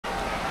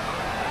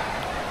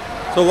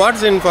So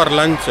what's in for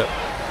lunch?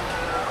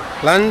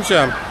 Lunch,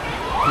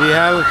 we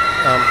have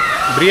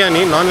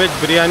biryani, non-veg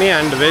biryani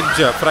and veg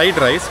fried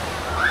rice.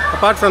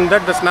 Apart from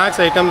that, the snacks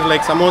items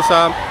like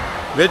samosa,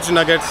 veg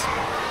nuggets,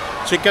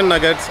 chicken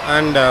nuggets,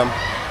 and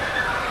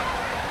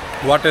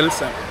what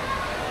else?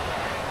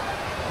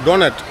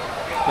 Donut.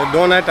 The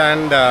donut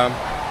and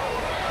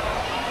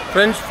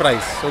French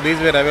fries. So these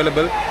were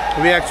available.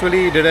 We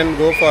actually didn't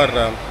go for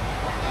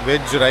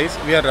veg rice.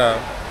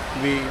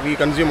 We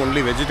consume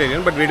only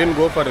vegetarian, but we didn't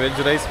go for veg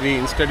rice.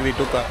 Instead we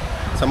took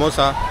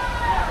samosa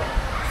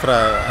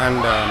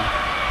and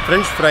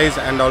French fries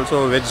and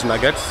also veg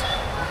nuggets.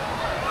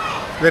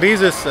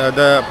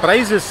 The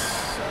price is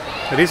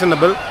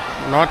reasonable,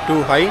 not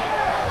too high.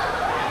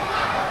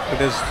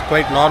 It is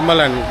quite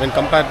normal and when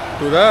compared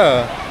to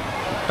the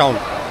town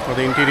or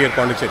the interior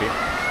Pondicherry.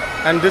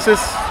 And this is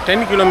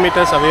 10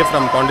 kilometers away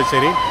from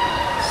Pondicherry.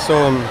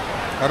 So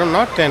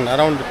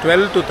around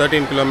 12 to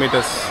 13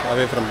 kilometers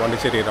away from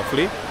Pondicherry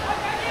roughly.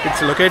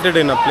 It's located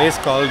in a place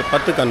called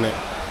Pattukannu,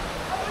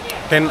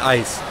 10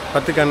 eyes.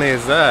 Pattukannu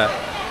is a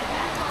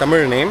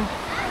Tamil name.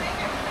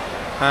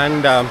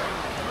 And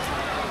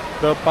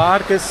the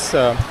park is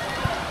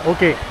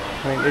okay.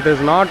 I mean, it is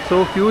not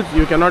so huge.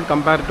 You cannot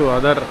compare to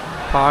other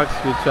parks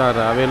which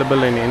are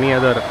available in any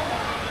other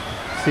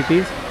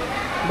cities.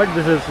 But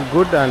this is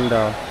good and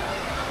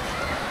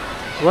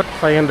worth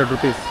 500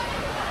 rupees.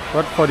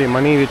 Worth for the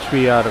money which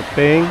we are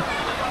paying.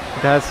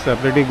 It has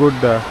pretty good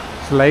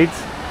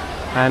slides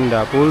and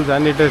pools,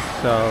 and it is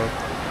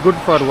good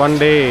for one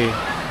day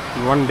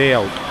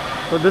out.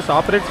 So this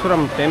operates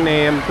from 10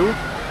 AM to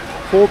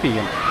 4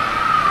 PM.